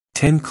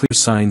10 clear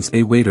signs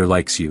a waiter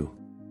likes you.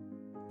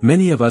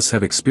 Many of us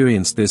have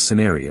experienced this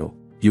scenario.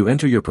 You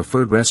enter your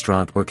preferred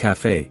restaurant or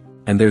cafe,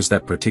 and there's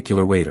that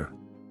particular waiter.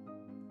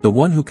 The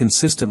one who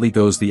consistently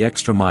goes the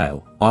extra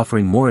mile,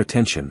 offering more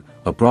attention,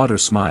 a broader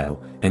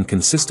smile, and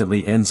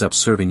consistently ends up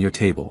serving your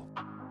table.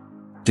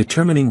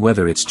 Determining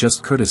whether it's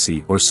just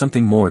courtesy or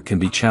something more can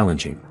be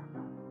challenging.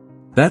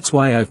 That's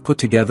why I've put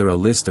together a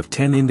list of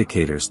 10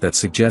 indicators that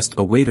suggest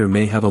a waiter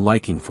may have a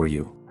liking for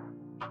you.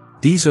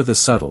 These are the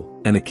subtle,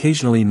 and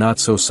occasionally not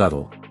so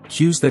subtle,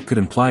 cues that could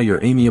imply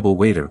your amiable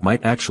waiter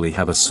might actually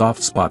have a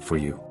soft spot for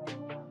you.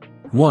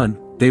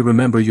 1. They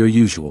remember your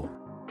usual.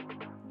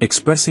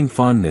 Expressing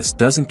fondness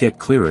doesn't get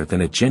clearer than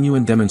a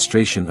genuine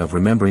demonstration of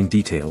remembering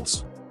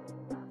details.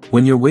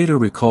 When your waiter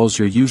recalls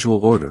your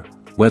usual order,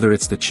 whether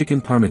it's the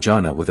chicken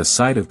parmigiana with a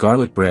side of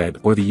garlic bread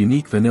or the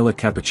unique vanilla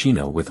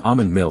cappuccino with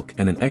almond milk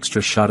and an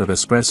extra shot of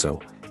espresso,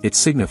 it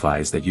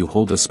signifies that you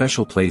hold a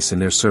special place in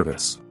their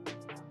service.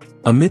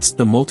 Amidst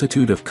the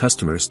multitude of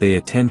customers they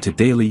attend to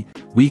daily,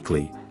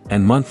 weekly,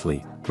 and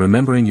monthly,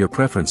 remembering your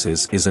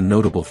preferences is a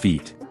notable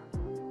feat.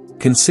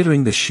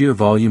 Considering the sheer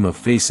volume of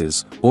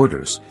faces,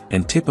 orders,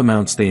 and tip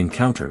amounts they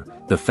encounter,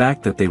 the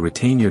fact that they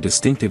retain your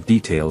distinctive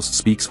details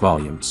speaks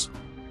volumes.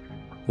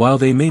 While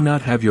they may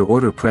not have your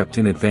order prepped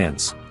in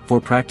advance,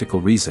 for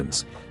practical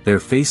reasons, their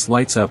face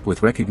lights up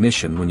with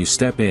recognition when you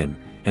step in,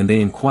 and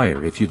they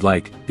inquire if you'd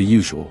like the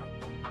usual.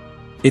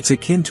 It's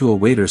akin to a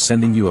waiter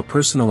sending you a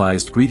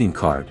personalized greeting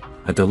card,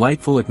 a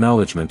delightful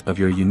acknowledgement of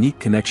your unique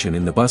connection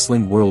in the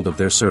bustling world of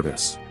their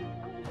service.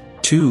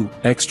 2.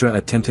 Extra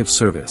attentive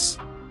service.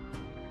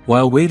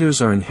 While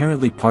waiters are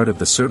inherently part of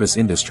the service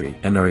industry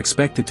and are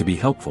expected to be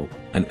helpful,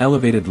 an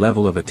elevated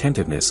level of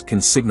attentiveness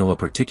can signal a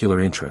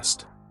particular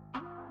interest.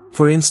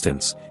 For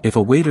instance, if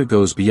a waiter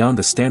goes beyond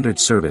the standard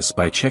service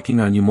by checking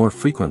on you more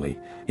frequently,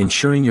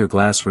 ensuring your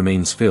glass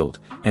remains filled,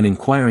 and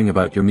inquiring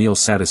about your meal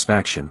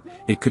satisfaction,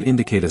 it could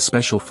indicate a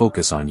special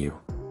focus on you.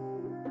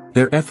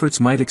 Their efforts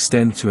might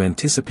extend to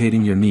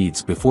anticipating your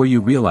needs before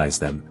you realize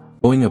them,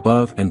 going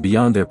above and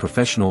beyond their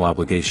professional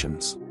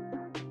obligations.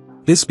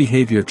 This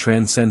behavior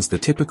transcends the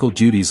typical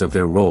duties of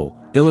their role,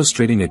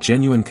 illustrating a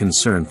genuine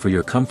concern for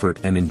your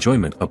comfort and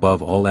enjoyment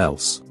above all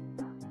else.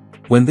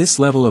 When this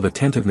level of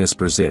attentiveness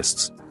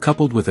persists,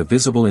 coupled with a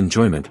visible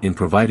enjoyment in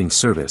providing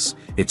service,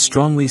 it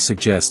strongly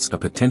suggests a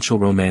potential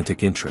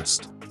romantic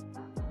interest.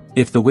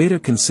 If the waiter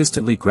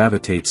consistently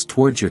gravitates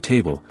towards your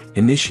table,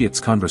 initiates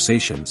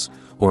conversations,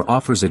 or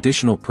offers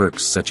additional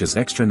perks such as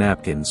extra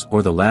napkins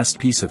or the last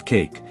piece of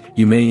cake,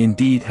 you may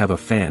indeed have a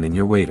fan in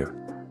your waiter.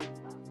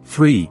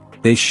 3.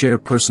 They share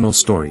personal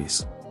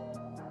stories.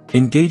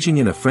 Engaging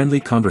in a friendly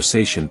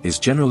conversation is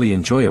generally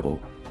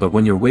enjoyable, but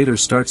when your waiter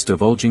starts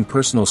divulging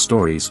personal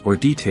stories or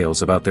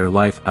details about their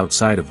life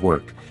outside of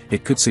work,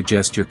 it could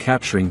suggest you're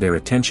capturing their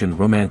attention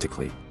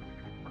romantically.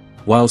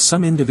 While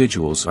some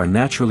individuals are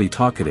naturally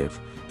talkative,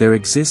 there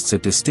exists a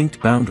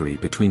distinct boundary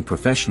between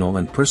professional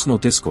and personal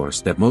discourse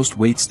that most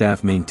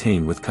waitstaff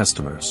maintain with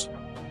customers.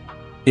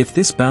 If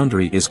this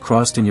boundary is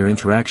crossed in your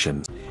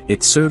interactions,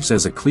 it serves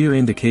as a clear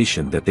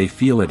indication that they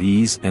feel at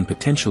ease and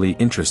potentially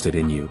interested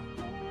in you.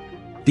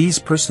 These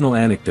personal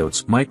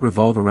anecdotes might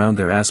revolve around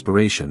their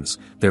aspirations,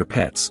 their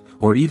pets,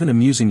 or even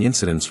amusing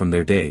incidents from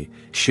their day,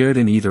 shared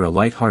in either a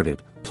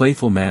light-hearted,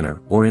 playful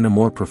manner or in a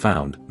more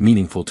profound,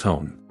 meaningful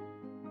tone.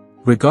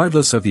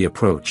 Regardless of the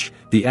approach,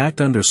 the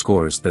act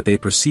underscores that they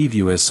perceive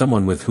you as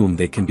someone with whom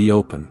they can be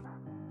open.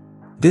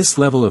 This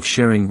level of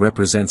sharing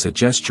represents a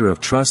gesture of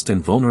trust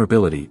and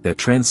vulnerability that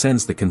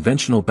transcends the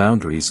conventional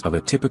boundaries of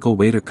a typical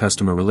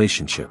waiter-customer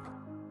relationship.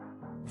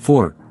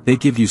 4. They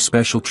give you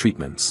special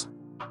treatments.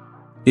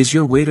 Is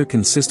your waiter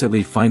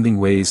consistently finding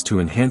ways to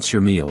enhance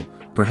your meal,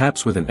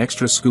 perhaps with an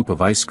extra scoop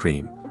of ice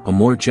cream, a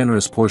more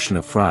generous portion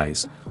of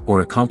fries,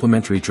 or a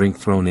complimentary drink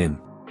thrown in?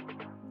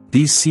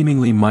 These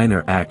seemingly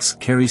minor acts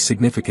carry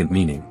significant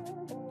meaning.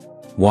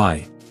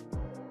 Why?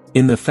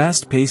 In the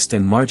fast-paced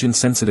and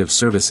margin-sensitive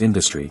service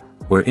industry,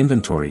 where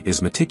inventory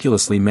is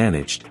meticulously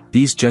managed,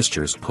 these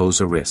gestures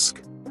pose a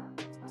risk.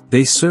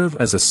 They serve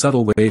as a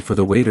subtle way for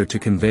the waiter to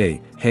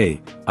convey,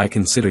 "Hey, I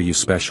consider you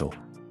special."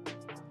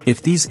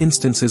 If these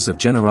instances of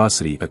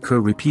generosity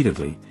occur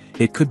repeatedly,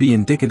 it could be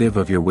indicative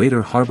of your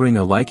waiter harboring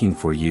a liking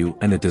for you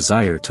and a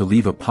desire to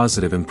leave a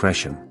positive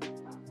impression.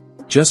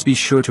 Just be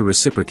sure to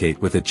reciprocate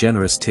with a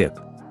generous tip.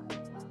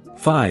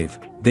 5.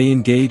 They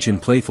engage in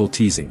playful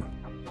teasing.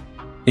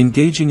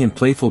 Engaging in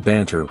playful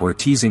banter or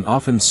teasing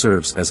often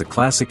serves as a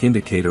classic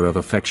indicator of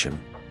affection.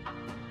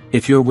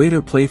 If your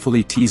waiter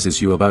playfully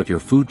teases you about your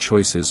food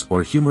choices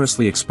or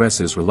humorously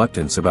expresses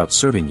reluctance about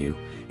serving you,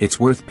 it's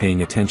worth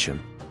paying attention.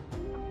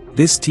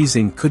 This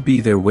teasing could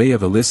be their way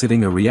of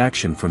eliciting a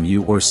reaction from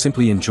you or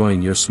simply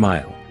enjoying your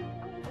smile.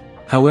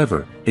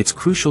 However, it's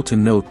crucial to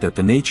note that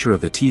the nature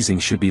of the teasing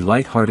should be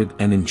light-hearted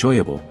and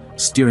enjoyable,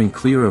 steering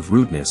clear of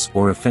rudeness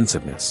or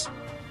offensiveness.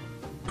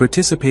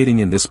 Participating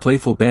in this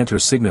playful banter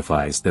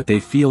signifies that they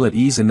feel at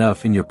ease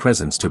enough in your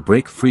presence to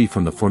break free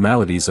from the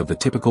formalities of the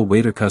typical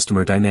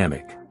waiter-customer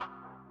dynamic.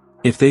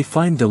 If they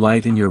find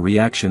delight in your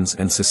reactions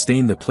and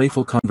sustain the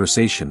playful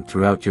conversation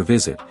throughout your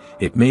visit,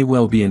 it may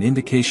well be an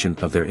indication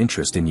of their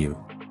interest in you.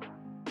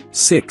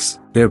 6.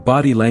 Their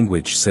body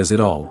language says it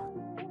all.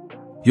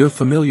 You're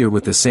familiar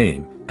with the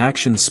saying,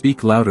 actions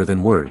speak louder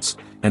than words,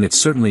 and it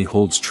certainly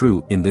holds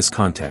true in this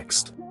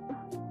context.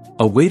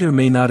 A waiter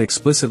may not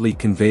explicitly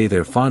convey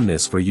their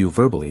fondness for you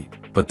verbally,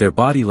 but their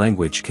body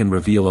language can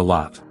reveal a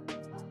lot.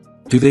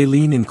 Do they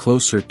lean in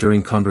closer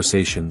during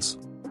conversations?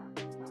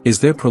 Is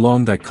there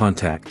prolonged eye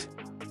contact?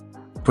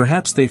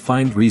 Perhaps they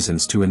find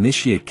reasons to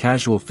initiate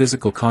casual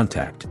physical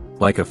contact,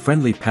 like a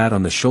friendly pat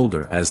on the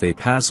shoulder as they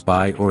pass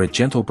by or a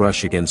gentle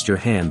brush against your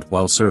hand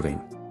while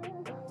serving.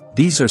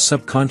 These are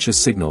subconscious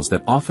signals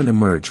that often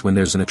emerge when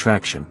there's an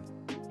attraction.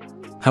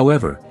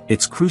 However,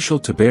 it's crucial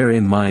to bear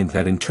in mind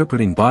that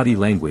interpreting body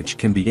language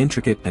can be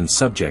intricate and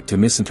subject to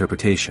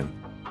misinterpretation.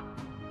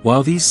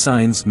 While these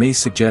signs may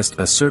suggest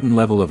a certain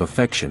level of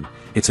affection,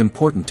 it's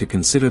important to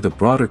consider the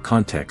broader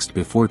context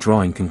before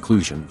drawing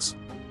conclusions.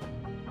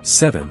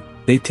 7.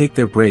 They take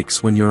their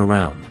breaks when you're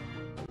around.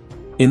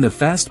 In the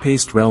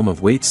fast-paced realm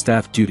of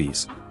waitstaff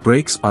duties,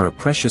 breaks are a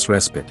precious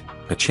respite,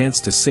 a chance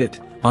to sit,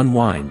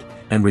 unwind,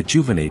 and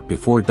rejuvenate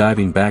before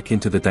diving back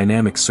into the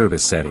dynamic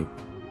service setting.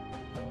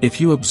 If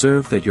you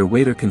observe that your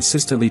waiter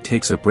consistently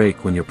takes a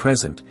break when you're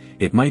present,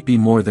 it might be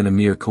more than a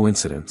mere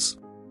coincidence.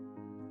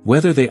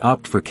 Whether they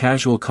opt for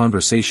casual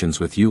conversations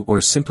with you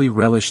or simply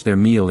relish their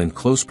meal in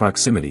close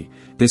proximity,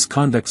 this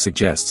conduct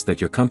suggests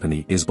that your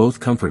company is both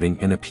comforting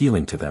and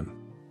appealing to them.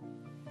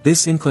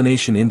 This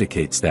inclination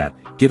indicates that,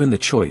 given the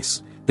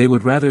choice, they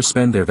would rather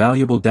spend their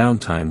valuable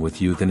downtime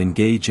with you than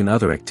engage in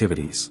other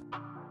activities.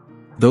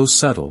 Though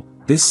subtle,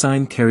 this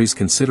sign carries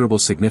considerable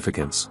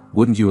significance,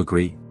 wouldn't you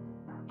agree?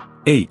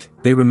 8.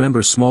 They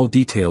remember small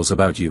details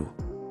about you.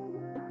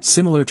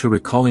 Similar to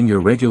recalling your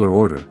regular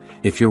order,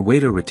 if your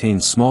waiter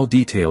retains small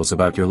details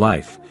about your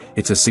life,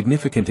 it's a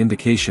significant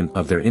indication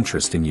of their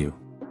interest in you.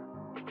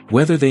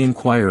 Whether they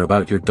inquire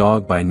about your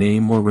dog by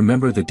name or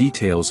remember the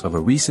details of a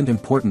recent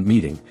important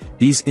meeting,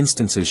 these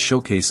instances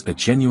showcase a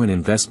genuine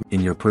investment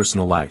in your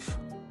personal life.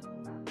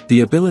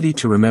 The ability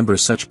to remember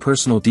such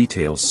personal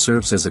details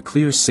serves as a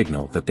clear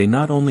signal that they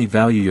not only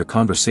value your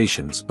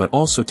conversations but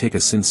also take a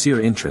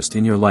sincere interest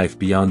in your life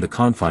beyond the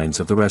confines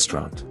of the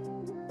restaurant.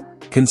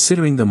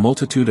 Considering the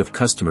multitude of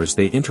customers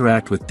they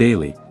interact with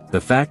daily,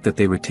 the fact that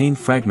they retain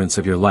fragments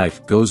of your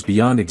life goes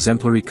beyond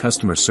exemplary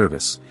customer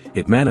service.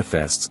 It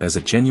manifests as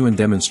a genuine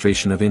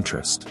demonstration of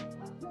interest.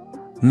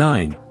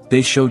 9.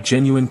 They show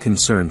genuine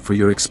concern for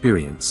your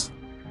experience.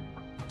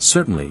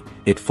 Certainly,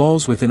 it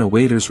falls within a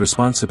waiter's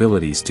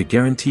responsibilities to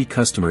guarantee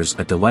customers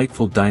a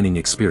delightful dining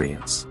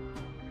experience.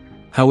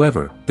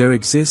 However, there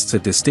exists a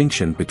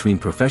distinction between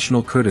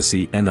professional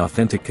courtesy and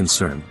authentic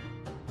concern.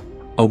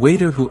 A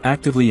waiter who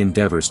actively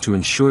endeavors to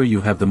ensure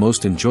you have the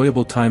most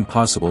enjoyable time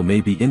possible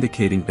may be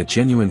indicating a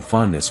genuine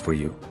fondness for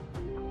you.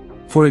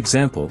 For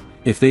example,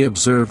 if they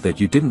observe that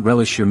you didn't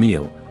relish your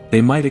meal,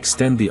 they might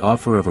extend the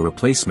offer of a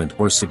replacement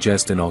or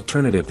suggest an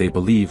alternative they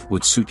believe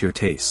would suit your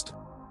taste.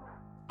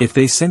 If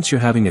they sense you're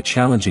having a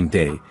challenging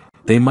day,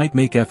 they might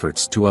make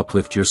efforts to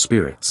uplift your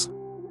spirits.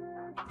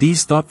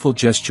 These thoughtful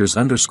gestures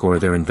underscore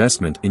their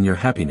investment in your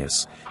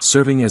happiness,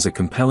 serving as a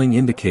compelling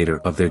indicator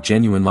of their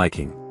genuine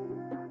liking.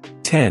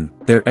 10.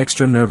 They're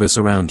extra nervous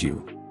around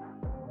you.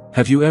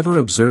 Have you ever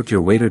observed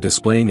your waiter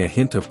displaying a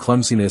hint of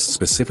clumsiness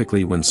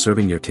specifically when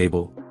serving your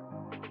table?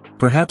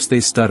 Perhaps they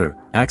stutter,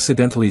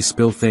 accidentally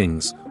spill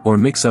things, or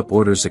mix up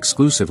orders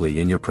exclusively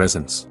in your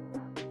presence.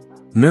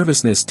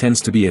 Nervousness tends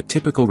to be a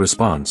typical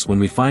response when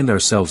we find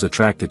ourselves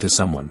attracted to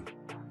someone.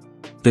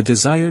 The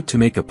desire to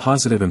make a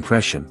positive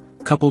impression,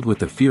 coupled with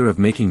the fear of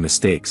making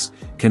mistakes,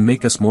 can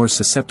make us more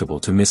susceptible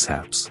to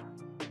mishaps.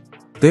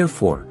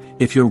 Therefore,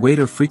 if your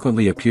waiter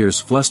frequently appears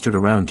flustered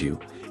around you,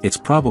 it's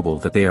probable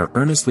that they are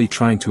earnestly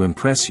trying to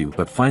impress you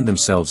but find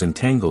themselves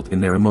entangled in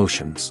their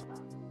emotions.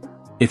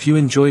 If you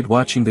enjoyed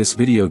watching this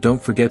video,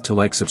 don't forget to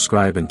like,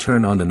 subscribe and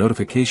turn on the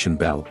notification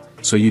bell,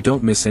 so you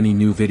don't miss any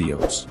new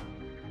videos.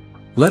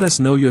 Let us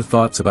know your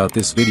thoughts about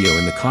this video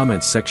in the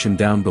comments section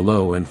down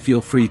below and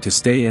feel free to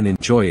stay and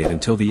enjoy it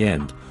until the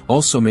end.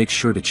 Also make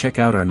sure to check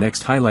out our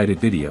next highlighted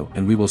video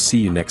and we will see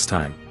you next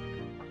time.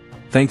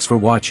 Thanks for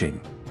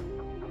watching.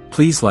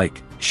 Please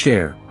like,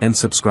 share, and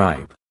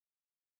subscribe.